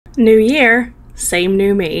New year, same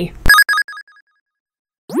new me.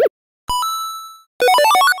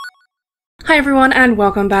 Hi everyone and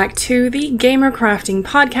welcome back to the Gamer Crafting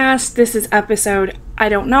Podcast. This is episode, I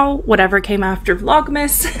don't know, whatever came after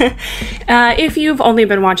Vlogmas. If you've only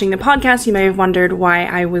been watching the podcast, you may have wondered why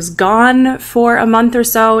I was gone for a month or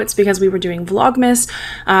so. It's because we were doing Vlogmas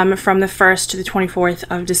from the 1st to the 24th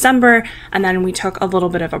of December, and then we took a little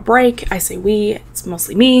bit of a break. I say we, it's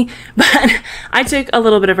mostly me, but I took a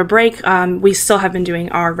little bit of a break. We still have been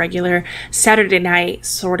doing our regular Saturday night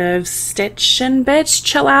sort of stitch and bitch,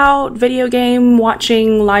 chill out, video game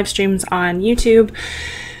watching live streams on YouTube.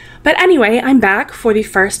 But anyway, I'm back for the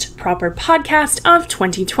first proper podcast of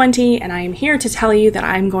 2020, and I am here to tell you that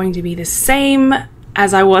I'm going to be the same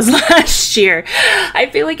as I was last year. I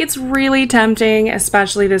feel like it's really tempting,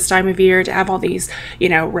 especially this time of year, to have all these,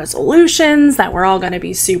 resolutions that we're all going to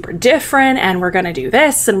be super different, and we're going to do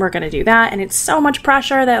this, and we're going to do that, and it's so much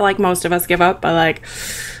pressure that, most of us give up by,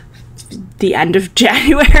 the end of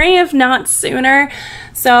January, if not sooner.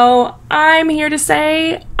 So I'm here to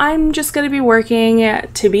say I'm just going to be working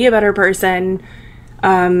to be a better person,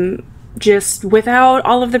 just without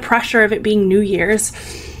all of the pressure of it being New Year's.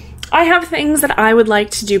 I have things that I would like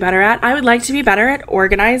to do better at. I would like to be better at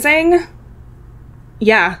organizing.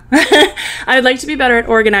 Yeah, I would like to be better at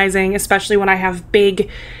organizing, especially when I have big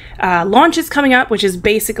launches coming up, which is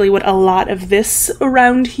basically what a lot of this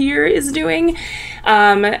around here is doing.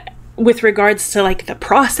 With regards to the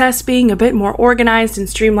process being a bit more organized and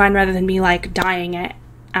streamlined rather than me dyeing it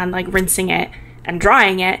and rinsing it and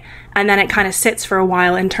drying it, and then it kind of sits for a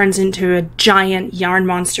while and turns into a giant yarn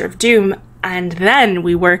monster of doom, and then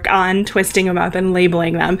we work on twisting them up and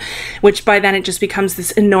labeling them, which by then it just becomes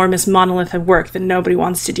this enormous monolith of work that nobody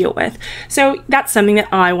wants to deal with. So that's something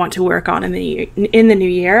that I want to work on in the new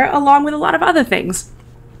year, along with a lot of other things.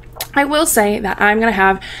 I will say that I'm going to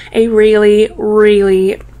have a really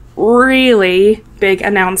big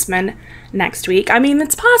announcement next week. I mean,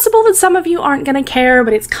 it's possible that some of you aren't going to care,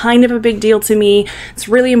 but it's kind of a big deal to me. It's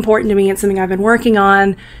really important to me. It's something I've been working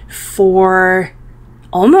on for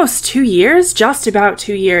almost 2 years, just about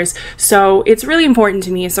 2 years. So it's really important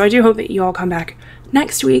to me. So I do hope that you all come back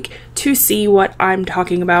next week to see what I'm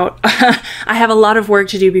talking about. I have a lot of work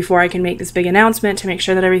to do before I can make this big announcement to make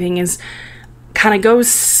sure that everything is kind of goes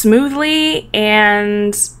smoothly.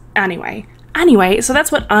 And Anyway, so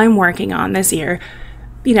that's what I'm working on this year.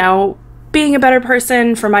 Being a better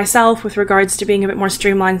person for myself with regards to being a bit more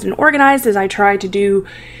streamlined and organized as I try to do,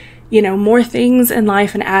 more things in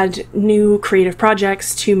life and add new creative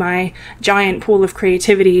projects to my giant pool of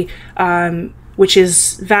creativity, which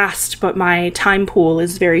is vast, but my time pool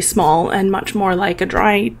is very small and much more like a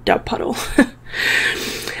dried up puddle.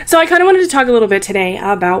 So I kind of wanted to talk a little bit today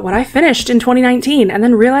about what I finished in 2019 and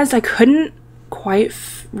then realized I couldn't quite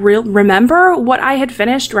remember what I had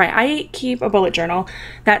finished. Right, I keep a bullet journal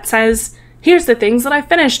that says, here's the things that I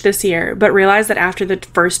finished this year, but realized that after the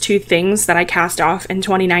first 2 things that I cast off in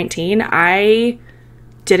 2019, I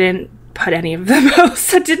didn't put any of them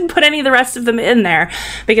else. I didn't put any of the rest of them in there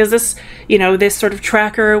because this, this sort of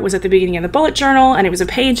tracker was at the beginning of the bullet journal, and it was a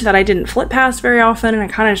page that I didn't flip past very often, and I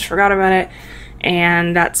kind of just forgot about it,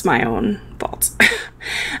 and that's my own fault.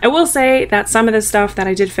 I will say that some of the stuff that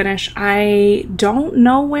I did finish, I don't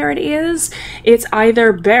know where it is. It's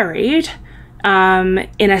either buried in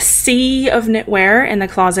a sea of knitwear in the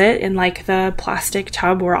closet, in the plastic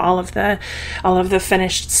tub where all of the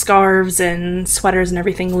finished scarves and sweaters and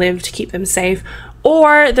everything live to keep them safe,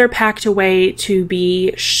 or they're packed away to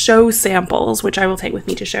be show samples, which I will take with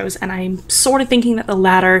me to shows, and I'm sort of thinking that the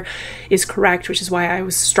latter is correct, which is why I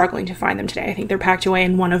was struggling to find them today. I think they're packed away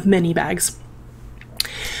in one of many bags.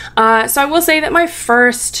 So I will say that my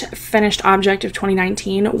first finished object of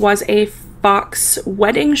 2019 was a fox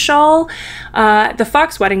wedding shawl. The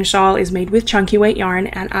fox wedding shawl is made with chunky weight yarn,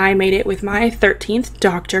 and I made it with my 13th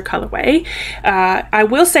Doctor colorway. I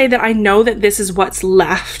will say that I know that this is what's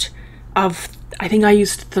left of, I think I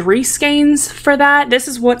used 3 skeins for that. This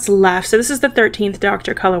is what's left. So this is the 13th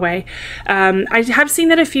Doctor colorway. I have seen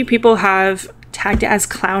that a few people have tagged it as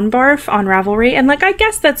clown barf on Ravelry, and I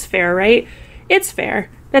guess that's fair, right? It's fair.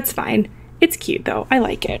 That's fine. It's cute though. I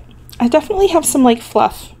like it. I definitely have some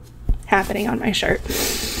fluff happening on my shirt.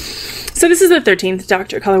 So this is the 13th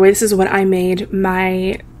Doctor colorway. This is what I made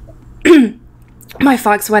my my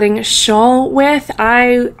fox wedding shawl with.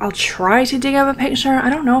 I'll try to dig up a picture. I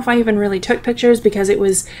don't know if I even really took pictures because it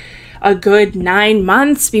was a good 9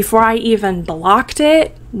 months before I even blocked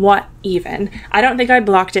it. What even? I don't think I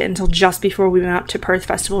blocked it until just before we went up to Perth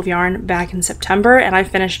Festival of Yarn back in September, and I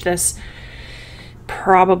finished this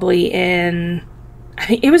probably in I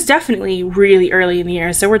think it was definitely really early in the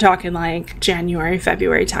year. So we're talking like January,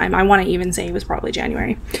 February time. I want to even say it was probably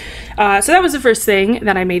January. So that was the first thing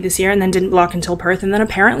that I made this year, and then didn't block until Perth, and then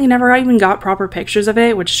apparently never even got proper pictures of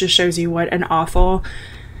it, which just shows you what an awful,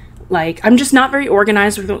 like, I'm just not very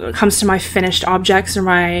organized when it comes to my finished objects or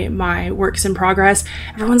my works in progress.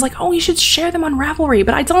 Everyone's like, oh, you should share them on Ravelry,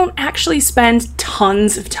 but I don't actually spend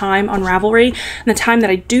tons of time on Ravelry. And the time that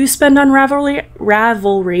I do spend on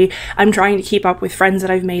Ravelry, I'm trying to keep up with friends that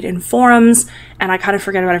I've made in forums, and I kind of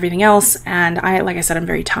forget about everything else. And like I said, I'm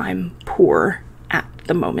very time poor at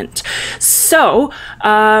the moment. So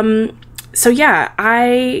yeah,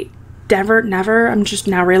 I'm just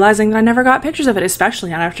now realizing that I never got pictures of it, especially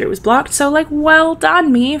not after it was blocked. So, like, well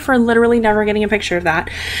done me for literally never getting a picture of that.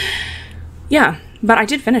 Yeah, but I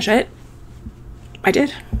did finish it. I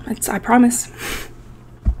did. I promise.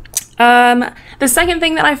 The second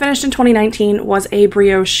thing that I finished in 2019 was a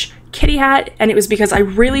brioche kitty hat, and it was because I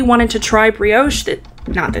really wanted to try brioche.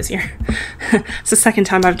 Not this year. It's the second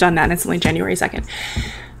time I've done that, and it's only January 2nd.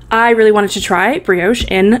 I really wanted to try brioche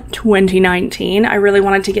in 2019. I really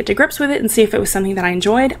wanted to get to grips with it and see if it was something that I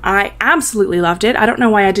enjoyed. I absolutely loved it. I don't know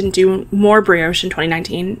why I didn't do more brioche in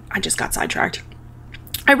 2019. I just got sidetracked.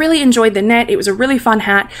 I really enjoyed the knit. It was a really fun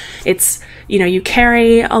hat. It's, you know, you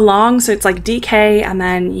carry along, so it's like DK, and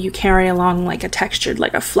then you carry along like a textured,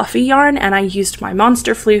 like a fluffy yarn, and I used my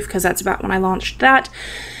Monster Floof because that's about when I launched that.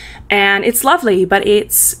 And it's lovely, but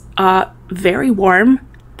it's very warm.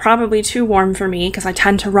 Probably too warm for me because I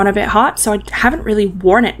tend to run a bit hot, so I haven't really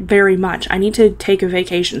worn it very much. I need to take a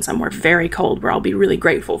vacation somewhere very cold where I'll be really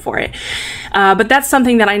grateful for it. But that's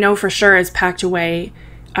something that I know for sure is packed away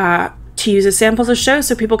to use as samples of show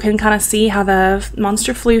so people can kind of see how the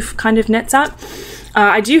Monster Floof kind of knits up.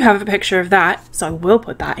 I do have a picture of that, so I will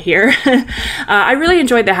put that here. I really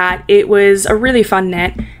enjoyed the hat. It was a really fun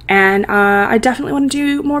knit, and I definitely want to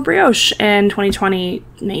do more brioche in 2020,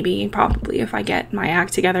 maybe, probably, if I get my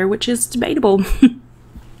act together, which is debatable.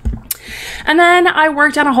 And then I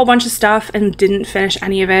worked on a whole bunch of stuff and didn't finish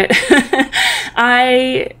any of it.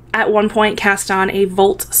 I, at one point, cast on a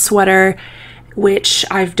Volt sweater, which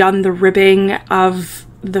I've done the ribbing of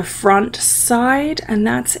the front side, and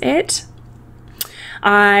that's it.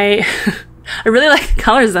 I really like the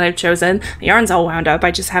colors that I've chosen. The yarn's all wound up. I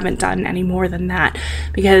just haven't done any more than that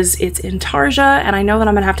because it's intarsia, and I know that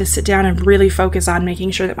I'm gonna have to sit down and really focus on making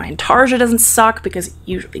sure that my intarsia doesn't suck, because it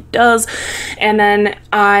usually does. And then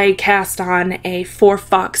I cast on a 4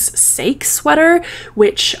 Fox Sake sweater,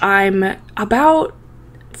 which I'm about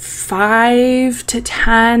 5 to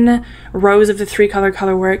 10 rows of the 3-color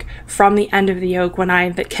color work from the end of the yoke when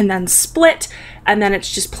I can then split, and then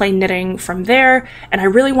it's just plain knitting from there. And I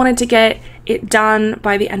really wanted to get it done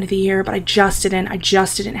by the end of the year, but I just didn't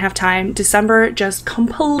have time. December just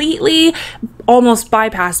completely almost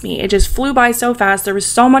bypassed me. It just flew by so fast. There was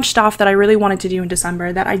so much stuff that I really wanted to do in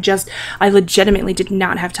December that I legitimately did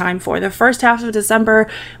not have time for. The first half of December,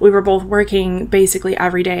 we were both working basically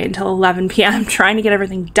every day until 11 p.m. trying to get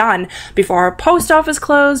everything done before our post office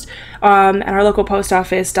closed. And our local post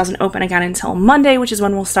office doesn't open again until Monday, which is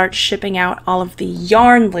when we'll start shipping out all of the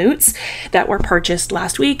yarn loots that were purchased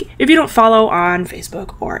last week. If you don't follow on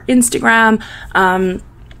Facebook or Instagram,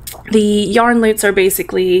 the yarn loots are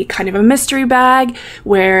basically kind of a mystery bag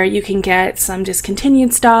where you can get some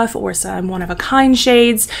discontinued stuff or some one-of-a-kind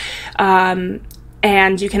shades,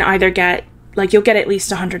 and you can either get, like, you'll get at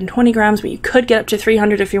least 120 grams, but you could get up to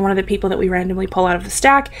 300 if you're one of the people that we randomly pull out of the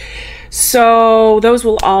stack. So those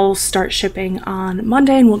will all start shipping on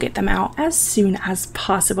Monday, and we'll get them out as soon as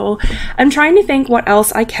possible. I'm trying to think what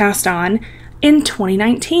else I cast on in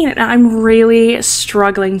 2019, and I'm really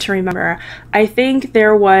struggling to remember. I think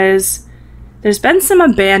there's been some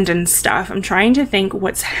abandoned stuff. I'm trying to think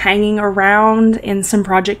what's hanging around in some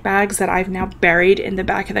project bags that I've now buried in the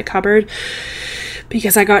back of the cupboard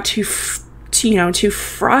because I got too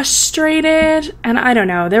frustrated. And I don't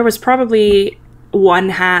know, there was probably one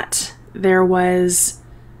hat, there was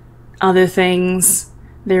other things,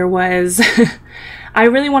 there was I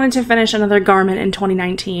really wanted to finish another garment in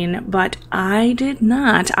 2019, but I did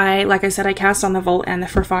not. Like I said, I cast on the Volt and the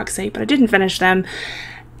 4 Fox Sake, but I didn't finish them.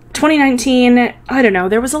 2019, I don't know,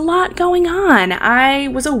 there was a lot going on. I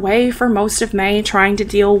was away for most of May trying to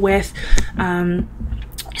deal with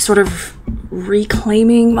sort of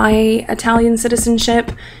reclaiming my Italian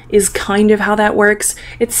citizenship is kind of how that works.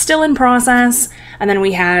 It's still in process. And then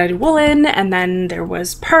we had woolen, and then there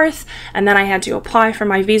was Perth, and then I had to apply for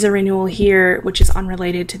my visa renewal here, which is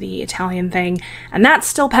unrelated to the Italian thing, and that's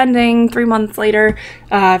still pending 3 months later.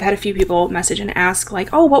 I've had a few people message and ask, like,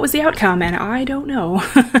 oh, what was the outcome? And I don't know.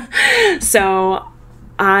 So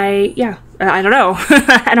I don't know.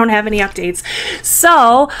 I don't have any updates.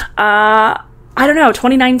 So, I don't know,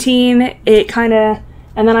 2019, it kind of,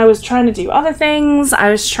 and then I was trying to do other things. I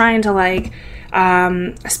was trying to like,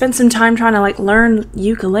 I spent some time trying to like learn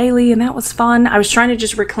ukulele, and that was fun. I was trying to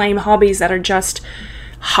just reclaim hobbies that are just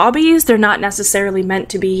hobbies. They're not necessarily meant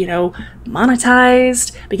to be, you know,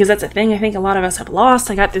 monetized, because that's a thing I think a lot of us have lost.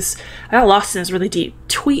 I got lost in this really deep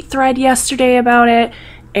tweet thread yesterday about it,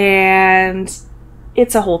 and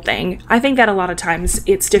it's a whole thing. I think that a lot of times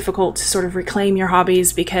it's difficult to sort of reclaim your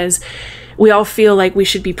hobbies because we all feel like we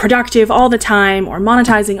should be productive all the time or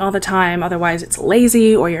monetizing all the time. Otherwise it's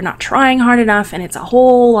lazy, or you're not trying hard enough, and it's a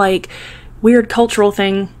whole like weird cultural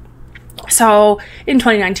thing. So in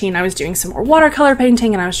 2019, I was doing some more watercolor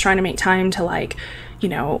painting, and I was trying to make time to like, you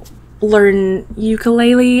know, learn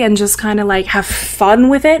ukulele and just kind of like have fun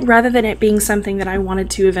with it, rather than it being something that I wanted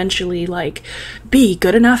to eventually like be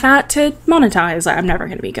good enough at to monetize. I'm never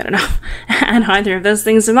going to be good enough at either of those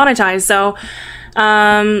things to monetize. So,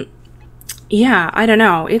 yeah, I don't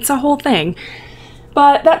know. It's a whole thing.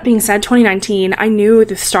 But that being said, 2019, I knew at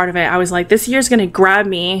the start of it, I was like, this year's going to grab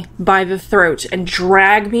me by the throat and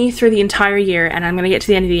drag me through the entire year, and I'm going to get to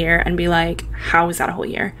the end of the year and be like, how was that a whole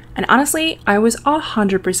year? And honestly, I was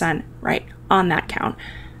 100% right on that count.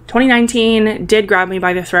 2019 did grab me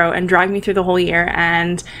by the throat and drag me through the whole year,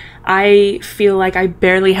 and I feel like I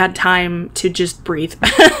barely had time to just breathe.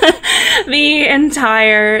 the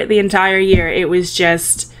entire year. It was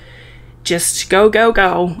just go, go,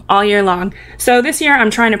 go all year long. So this year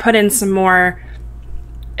I'm trying to put in some more,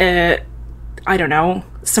 I don't know,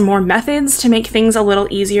 some more methods to make things a little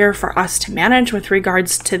easier for us to manage with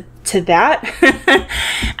regards to that.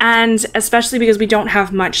 And especially because we don't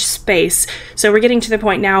have much space. So we're getting to the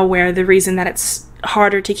point now where the reason that it's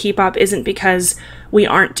harder to keep up isn't because we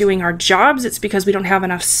aren't doing our jobs, it's because we don't have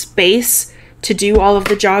enough space to do all of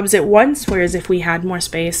the jobs at once. Whereas if we had more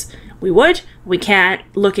space, we would. We can't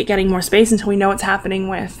look at getting more space until we know what's happening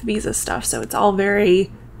with visa stuff. So it's all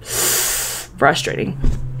very frustrating.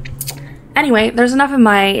 Anyway, there's enough of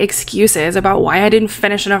my excuses about why I didn't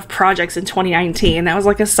finish enough projects in 2019. That was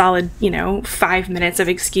like a solid, 5 minutes of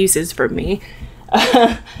excuses from me.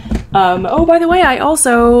 Oh, by the way, I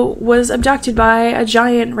also was abducted by a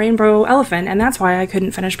giant rainbow elephant, and that's why I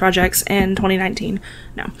couldn't finish projects in 2019.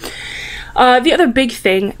 No. The other big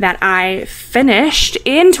thing that I finished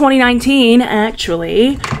in 2019,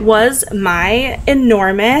 actually, was my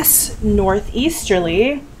enormous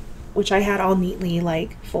northeasterly, which I had all neatly,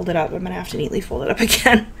 folded up. I'm gonna have to neatly fold it up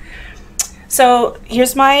again. So,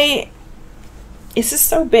 here's my... This is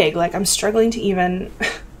so big, I'm struggling to even...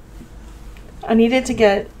 I needed to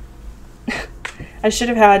get... I should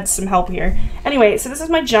have had some help here. Anyway, so this is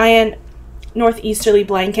my giant northeasterly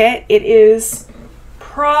blanket. It is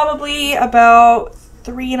probably about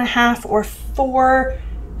 3.5 or 4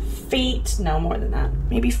 feet, no more than that,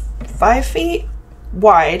 maybe 5 feet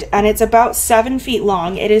wide, and it's about 7 feet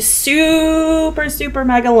long. It is super, super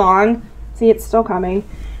mega long. See, it's still coming.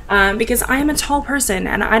 Because I am a tall person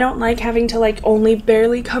and I don't like having to only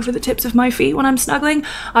barely cover the tips of my feet when I'm snuggling.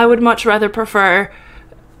 I would much rather prefer,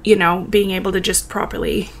 being able to just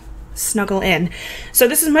properly snuggle in. So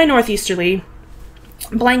this is my northeasterly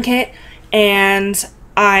blanket, and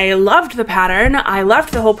I loved the pattern. I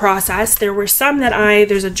loved the whole process. There were some that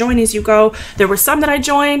there's a join as you go. There were some that I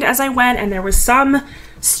joined as I went, and there was some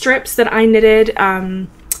strips that I knitted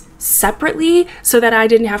separately so that I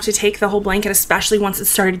didn't have to take the whole blanket, especially once it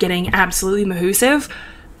started getting absolutely mahoossive.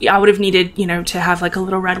 I would have needed, to have a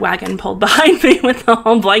little red wagon pulled behind me with the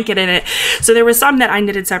whole blanket in it. So there were some that I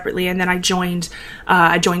knitted separately, and then I joined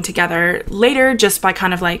together later just by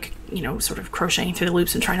kind of sort of crocheting through the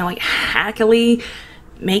loops and trying to hackily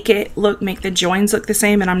make the joins look the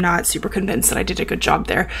same, and I'm not super convinced that I did a good job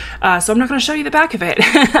there. So I'm not going to show you the back of it.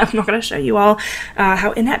 I'm not going to show you all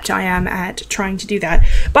how inept I am at trying to do that.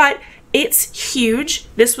 But it's huge.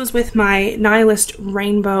 This was with my Nihilist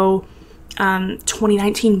Rainbow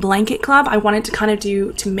 2019 blanket club. I wanted to kind of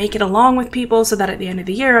to make it along with people so that at the end of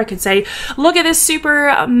the year I could say, look at this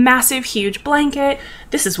super massive, huge blanket.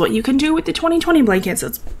 This is what you can do with the 2020 blanket. So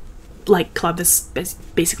it's club. This is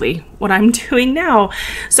basically what I'm doing now.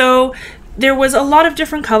 So there was a lot of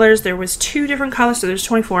different colors. There was 2 different colors, so there's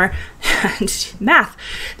 24. Math.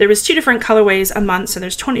 There was 2 different colorways a month, so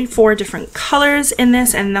there's 24 different colors in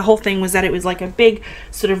this, and the whole thing was that it was a big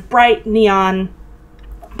sort of bright neon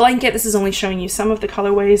blanket. This is only showing you some of the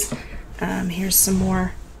colorways. Here's some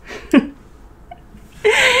more.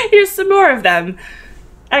 Here's some more of them.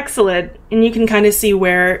 Excellent. And you can kind of see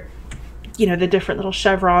where the different little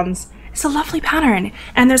chevrons It's a lovely pattern.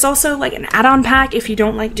 And there's also like an add-on pack if you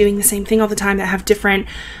don't like doing the same thing all the time, that have different,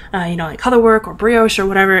 you know, like colorwork or brioche or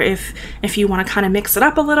whatever, if you want to kind of mix it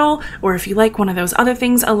up a little, or if you like one of those other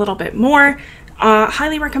things a little bit more.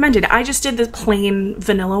 Highly recommended. I just did the plain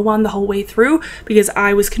vanilla one the whole way through because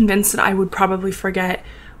I was convinced that I would probably forget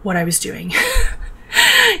what I was doing.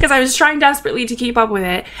 Because I was trying desperately to keep up with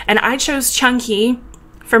it. And I chose chunky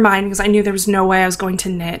for mine because I knew there was no way I was going to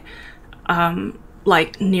knit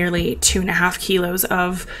like nearly 2.5 kilos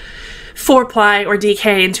of 4-ply or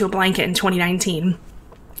DK into a blanket in 2019.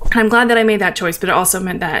 And I'm glad that I made that choice, but it also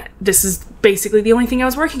meant that this is basically the only thing I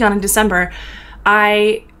was working on in December.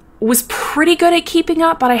 I was pretty good at keeping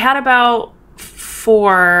up, but I had about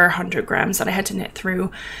 400 grams that I had to knit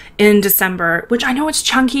through in December, which I know it's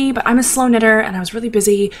chunky, but I'm a slow knitter and I was really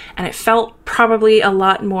busy, and it felt probably a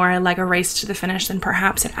lot more like a race to the finish than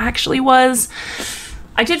perhaps it actually was.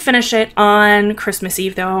 I did finish it on Christmas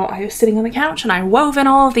Eve though. I was sitting on the couch and I wove in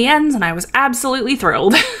all of the ends and I was absolutely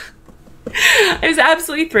thrilled. I was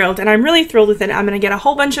absolutely thrilled, and I'm really thrilled with it. I'm going to get a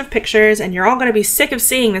whole bunch of pictures and you're all going to be sick of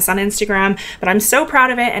seeing this on Instagram, but I'm so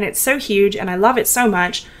proud of it and it's so huge and I love it so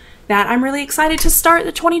much that I'm really excited to start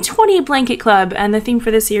the 2020 Blanket Club. And the theme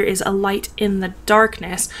for this year is a light in the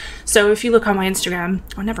darkness. So if you look on my Instagram,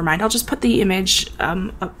 oh never mind, I'll just put the image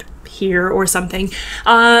up here or something.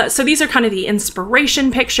 So these are kind of the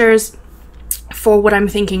inspiration pictures for what I'm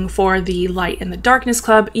thinking for the Light in the Darkness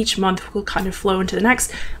Club. Each month will kind of flow into the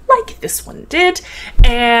next, like this one did.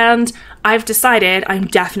 And I've decided I'm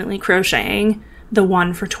definitely crocheting the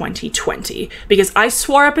one for 2020 because I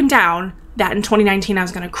swore up and down that in 2019 I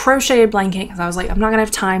was going to crochet a blanket because I was like, I'm not going to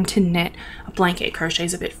have time to knit a blanket.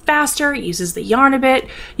 Crochet's a bit faster, uses the yarn a bit,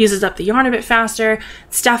 uses up the yarn a bit faster.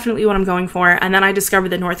 It's definitely what I'm going for. And then I discovered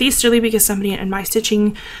the Northeasterly because somebody in my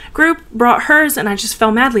stitching group brought hers and I just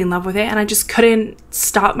fell madly in love with it, and I just couldn't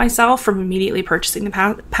stop myself from immediately purchasing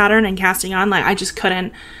the pattern and casting on. Like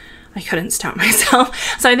I couldn't stop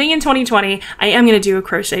myself. So I think in 2020, I am going to do a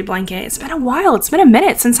crochet blanket. It's been a while. It's been a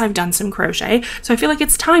minute since I've done some crochet. So I feel like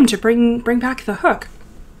it's time to bring back the hook.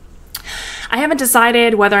 I haven't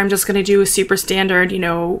decided whether I'm just going to do a super standard, you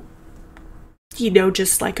know,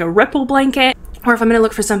 just like a ripple blanket, or if I'm going to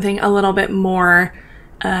look for something a little bit more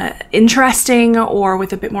interesting or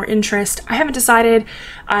with a bit more interest. I haven't decided.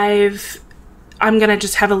 I'm going to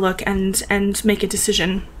just have a look and make a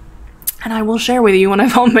decision. And I will share with you when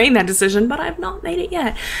I've all made that decision, but I've not made it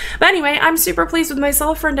yet. But anyway, I'm super pleased with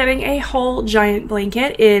myself for knitting a whole giant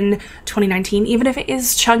blanket in 2019, even if it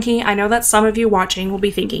is chunky. I know that some of you watching will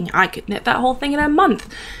be thinking, I could knit that whole thing in a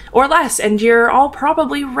month or less, and you're all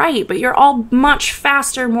probably right, but you're all much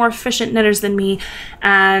faster, more efficient knitters than me,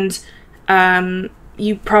 and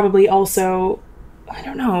you probably also, I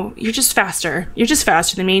don't know, you're just faster. You're just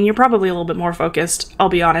faster than me, and you're probably a little bit more focused, I'll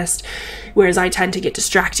be honest. Whereas I tend to get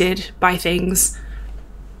distracted by things.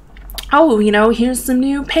 Oh, you know, here's some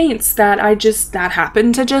new paints that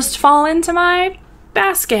happened to just fall into my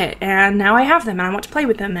basket, and now I have them and I want to play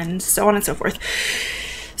with them, and so on and so forth.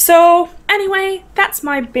 So anyway, that's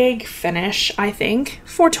my big finish, I think,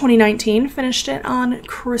 for 2019. Finished it on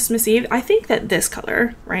Christmas Eve. I think that this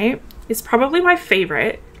color, right, is probably my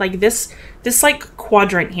favorite. Like this like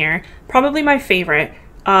quadrant here, probably my favorite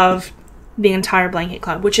of the entire Blanket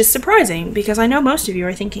Club, which is surprising because I know most of you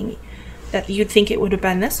are thinking that you'd think it would have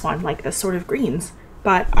been this one, like the sort of greens,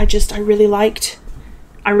 but I really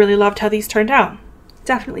loved how these turned out.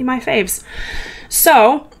 Definitely my faves.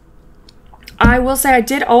 So I will say I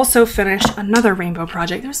did also finish another rainbow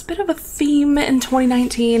project. There's a bit of a theme in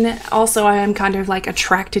 2019. Also, I am kind of like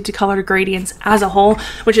attracted to colored gradients as a whole,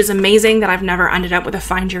 which is amazing that I've never ended up with a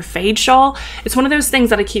Find Your Fade shawl. It's one of those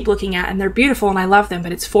things that I keep looking at and they're beautiful and I love them,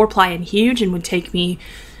 but it's 4-ply and huge and would take me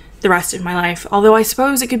the rest of my life. Although I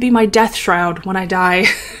suppose it could be my death shroud when I die,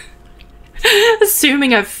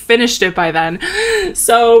 assuming I've finished it by then.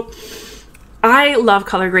 So I love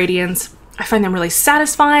color gradients. I find them really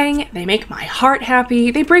satisfying, they make my heart happy,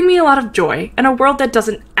 they bring me a lot of joy in a world that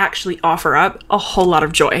doesn't actually offer up a whole lot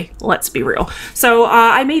of joy, let's be real. So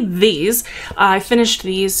I made these. I finished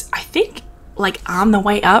these, I think, like on the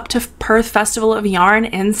way up to Perth Festival of Yarn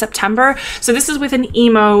in September. So this is with an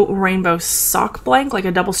emo rainbow sock blank, like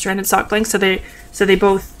a double-stranded sock blank, so they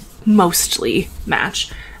both mostly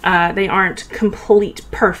match. They aren't complete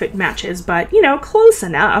perfect matches, but you know, close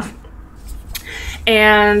enough.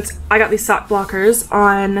 And I got these sock blockers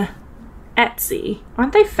on Etsy.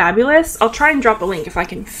 Aren't they fabulous? I'll try and drop a link if I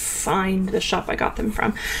can find the shop I got them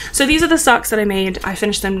from. So these are the socks that I made. I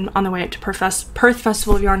finished them on the way up to Perth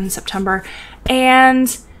Festival of Yarn in September.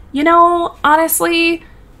 And, you know, honestly,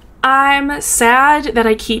 I'm sad that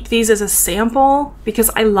I keep these as a sample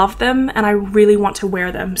because I love them and I really want to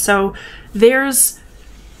wear them. So there's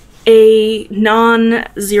a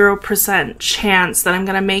non-0% chance that I'm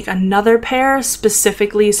gonna make another pair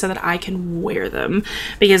specifically so that I can wear them,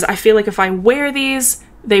 because I feel like if I wear these,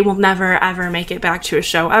 they will never ever make it back to a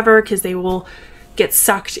show ever, because they will get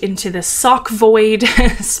sucked into the sock void,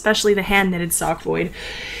 especially the hand-knitted sock void,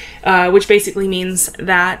 which basically means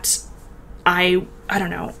that I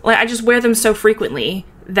don't know, like I just wear them so frequently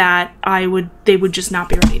that they would just not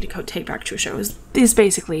be ready to take back to a show is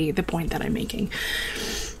basically the point that I'm making.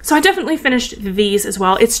 So I definitely finished these as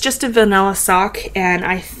well. It's just a vanilla sock, and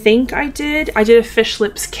I think I did a Fish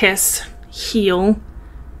Lips Kiss heel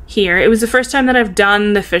here. It was the first time that I've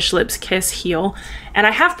done the Fish Lips Kiss heel, and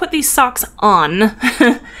I have put these socks on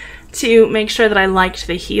to make sure that I liked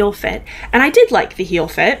the heel fit, and I did like the heel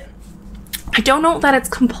fit. I don't know that it's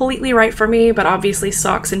completely right for me, but obviously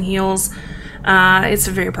socks and heels, it's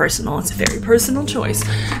a very personal choice.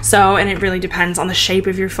 So, and it really depends on the shape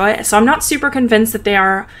of your foot. So I'm not super convinced that they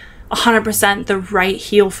are 100% the right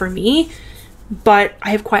heel for me, but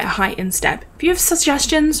I have quite a high instep. If you have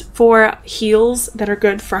suggestions for heels that are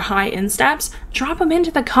good for high insteps, drop them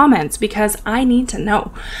into the comments because I need to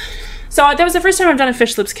know. So that was the first time I've done a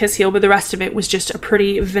Fish Lips Kiss heel, but the rest of it was just a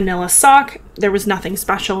pretty vanilla sock. There was nothing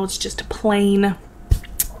special. It's just a plain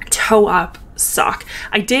toe up sock.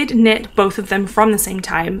 I did knit both of them at the same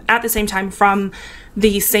time from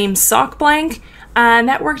the same sock blank, and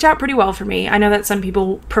that worked out pretty well for me. I know that some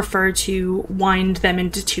people prefer to wind them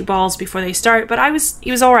into 2 balls before they start, but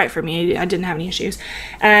it was all right for me. I didn't have any issues.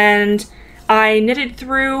 And I knitted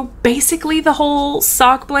through basically the whole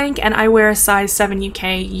sock blank, and I wear a size 7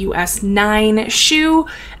 UK US 9 shoe,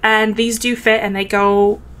 and these do fit, and they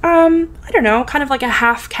go, I don't know, kind of like a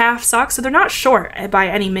half calf sock, so they're not short by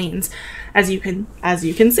any means. As you can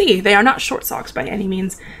see, they are not short socks by any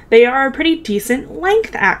means. They are a pretty decent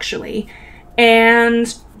length, actually,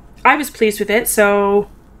 and I was pleased with it, so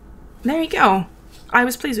there you go. I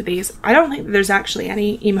was pleased with these. I don't think there's actually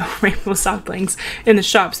any emo rainbow sock blanks in the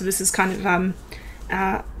shop, so this is kind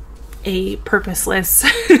of a purposeless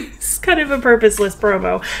it's kind of a purposeless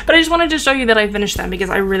promo, but I just wanted to show you that I finished them because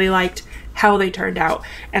I really liked how they turned out,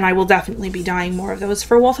 and I will definitely be dyeing more of those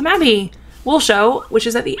for Waltham Abbey Wool Show, which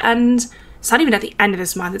is at the end. It's not even at the end of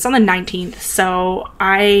this month, it's on the 19th, so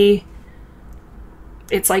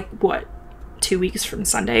it's like, what, 2 weeks from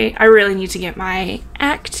Sunday. I really need to get my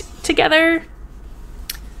act together.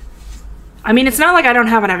 I mean, it's not like I don't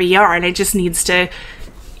have enough yarn, it just needs to,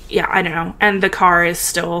 yeah, I don't know. And the car is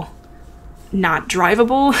still not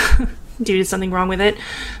drivable due to something wrong with it.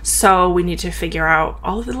 So we need to figure out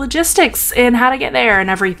all of the logistics and how to get there and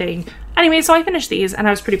everything. Anyway, so I finished these and I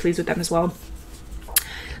was pretty pleased with them as well.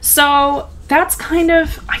 So that's kind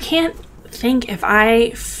of, I can't think if I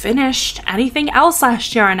finished anything else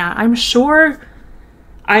last year or not. I'm sure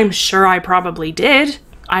I probably did.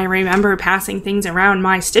 I remember passing things around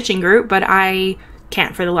my stitching group, but I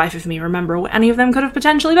can't for the life of me remember what any of them could have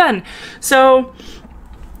potentially been. So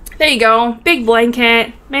there you go. Big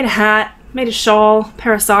blanket, made a hat, made a shawl,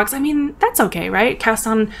 pair of socks. I mean, that's okay, right? Cast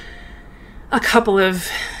on a couple of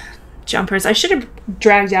jumpers. I should have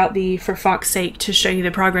dragged out the For Fox's Sake to show you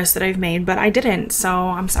the progress that I've made, but I didn't, so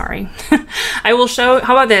I'm sorry. I will show,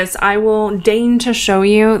 how about this? I will deign to show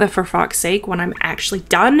you the For Fox's Sake when I'm actually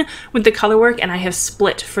done with the color work and I have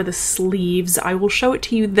split for the sleeves. I will show it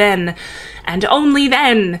to you then, and only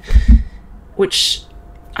then, which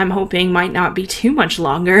I'm hoping might not be too much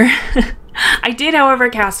longer. I did, however,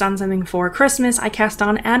 cast on something for Christmas. I cast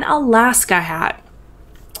on an Alaska hat.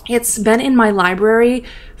 It's been in my library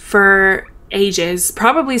for ages,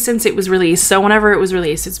 probably since it was released. So whenever it was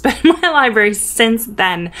released, it's been in my library since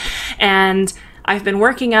then. And I've been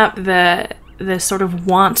working up the sort of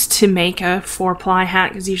want to make a 4-ply hat,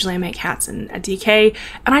 because usually I make hats in a DK.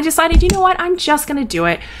 And I decided, you know what, I'm just gonna do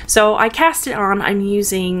it. So I cast it on. I'm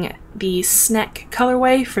using the Sneck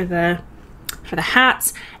colorway for the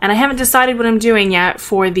hats, and I haven't decided what I'm doing yet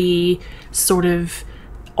for the sort of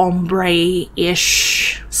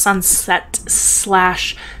ombre-ish sunset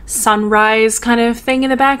slash sunrise kind of thing in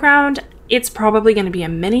the background. It's probably going to be a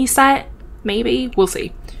mini set, maybe. We'll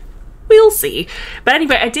see. We'll see. But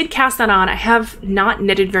anyway, I did cast that on. I have not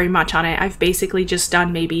knitted very much on it. I've basically just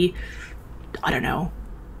done maybe, I don't know,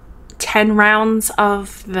 10 rounds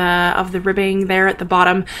of the ribbing there at the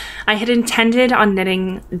bottom. I had intended on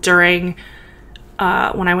knitting during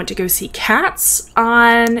when I went to go see Cats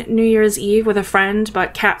on New Year's Eve with a friend,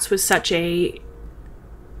 but Cats was such a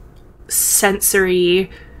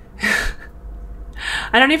sensory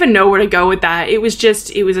I don't even know where to go with that. It was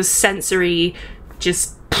a sensory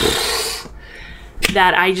just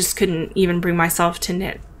that I just couldn't even bring myself to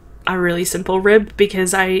knit a really simple rib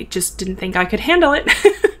because I just didn't think I could handle it.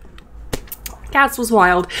 Cats was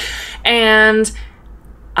wild. And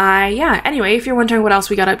yeah, anyway, if you're wondering what else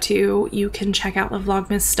we got up to, you can check out the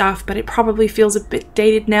Vlogmas stuff, but it probably feels a bit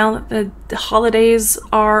dated now that the holidays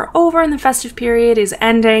are over and the festive period is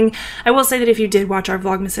ending. I will say that if you did watch our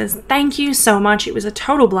Vlogmases, thank you so much. It was a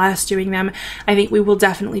total blast doing them. I think we will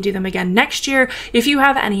definitely do them again next year. If you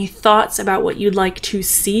have any thoughts about what you'd like to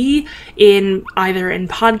see in either in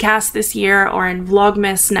podcast this year or in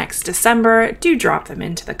Vlogmas next December, do drop them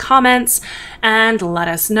into the comments and let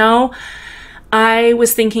us know. I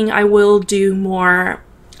was thinking I will do more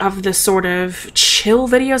of the sort of chill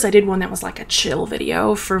videos. I did one that was like a chill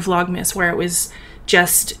video for Vlogmas where it was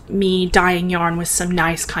just me dyeing yarn with some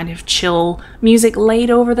nice kind of chill music laid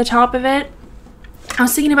over the top of it. I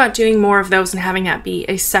was thinking about doing more of those and having that be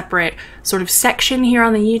a separate sort of section here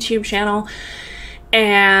on the YouTube channel.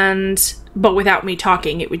 But without me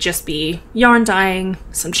talking, it would just be yarn dyeing,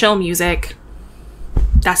 some chill music.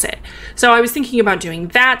 That's it. So I was thinking about doing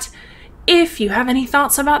that. If you have any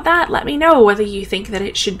thoughts about that, let me know whether you think that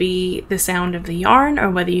it should be the sound of the yarn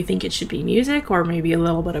or whether you think it should be music or maybe a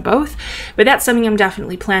little bit of both. But that's something I'm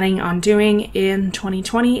definitely planning on doing in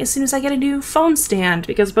 2020 as soon as I get a new phone stand,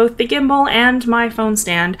 because both the gimbal and my phone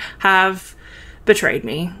stand have betrayed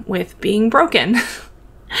me with being broken.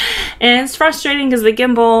 And it's frustrating because the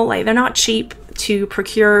gimbal, like, they're not cheap to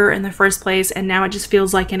procure in the first place, and now it just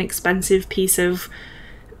feels like an expensive piece of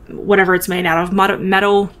whatever it's made out of,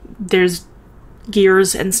 metal. There's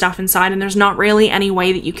gears and stuff inside, and there's not really any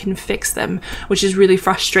way that you can fix them, which is really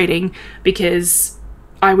frustrating because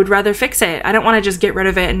I would rather fix it. I don't want to just get rid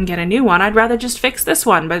of it and get a new one. I'd rather just fix this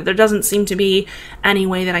one, but there doesn't seem to be any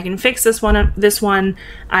way that I can fix this one.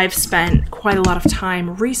 I've spent quite a lot of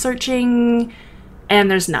time researching,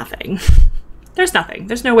 and there's nothing. There's nothing.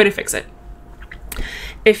 There's no way to fix it.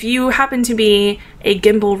 If you happen to be a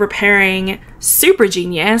gimbal repairing super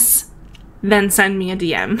genius, then send me a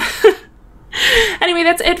DM. Anyway,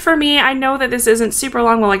 that's it for me. I know that this isn't super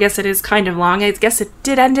long. Well, I guess it is kind of long. I guess it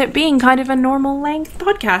did end up being kind of a normal length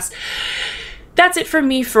podcast. That's it for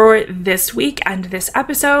me for this week and this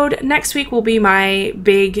episode. Next week will be my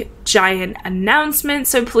big giant announcement,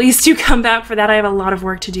 so please do come back for that. I have a lot of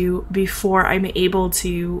work to do before I'm able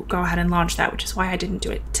to go ahead and launch that, which is why I didn't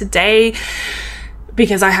do it today,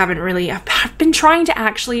 because I've been trying to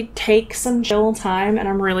actually take some chill time and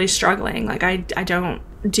I'm really struggling. Like I don't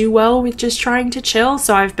do well with just trying to chill,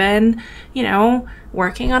 so I've been, you know,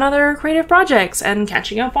 working on other creative projects and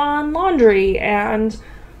catching up on laundry and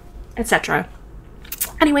etc.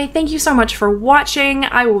 Anyway, thank you so much for watching.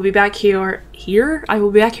 I will be back here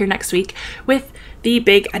next week with the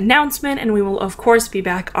big announcement, and we will of course be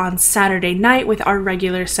back on Saturday night with our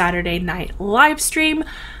regular Saturday night live stream.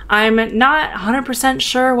 I'm not 100%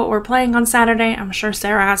 sure what we're playing on Saturday. I'm sure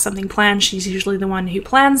Sarah has something planned. She's usually the one who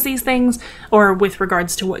plans these things, or with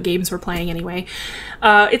regards to what games we're playing anyway.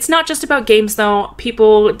 It's not just about games though.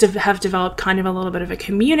 People have developed kind of a little bit of a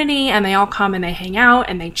community, and they all come and they hang out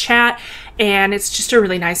and they chat, and it's just a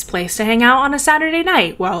really nice place to hang out on a Saturday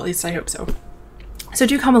night. Well, at least I hope so. So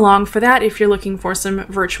do come along for that if you're looking for some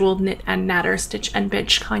virtual knit and natter, stitch and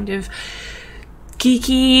bitch kind of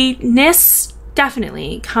geekiness.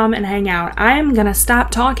 Definitely come and hang out. I'm gonna stop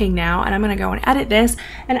talking now and I'm gonna go and edit this,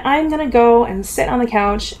 and I'm gonna go and sit on the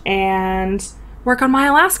couch and work on my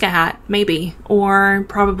Alaska hat, maybe, or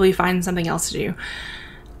probably find something else to do.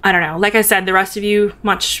 I don't know. Like I said, the rest of you,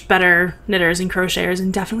 much better knitters and crocheters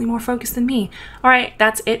and definitely more focused than me. All right,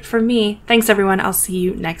 that's it for me. Thanks everyone. I'll see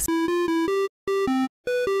you next week.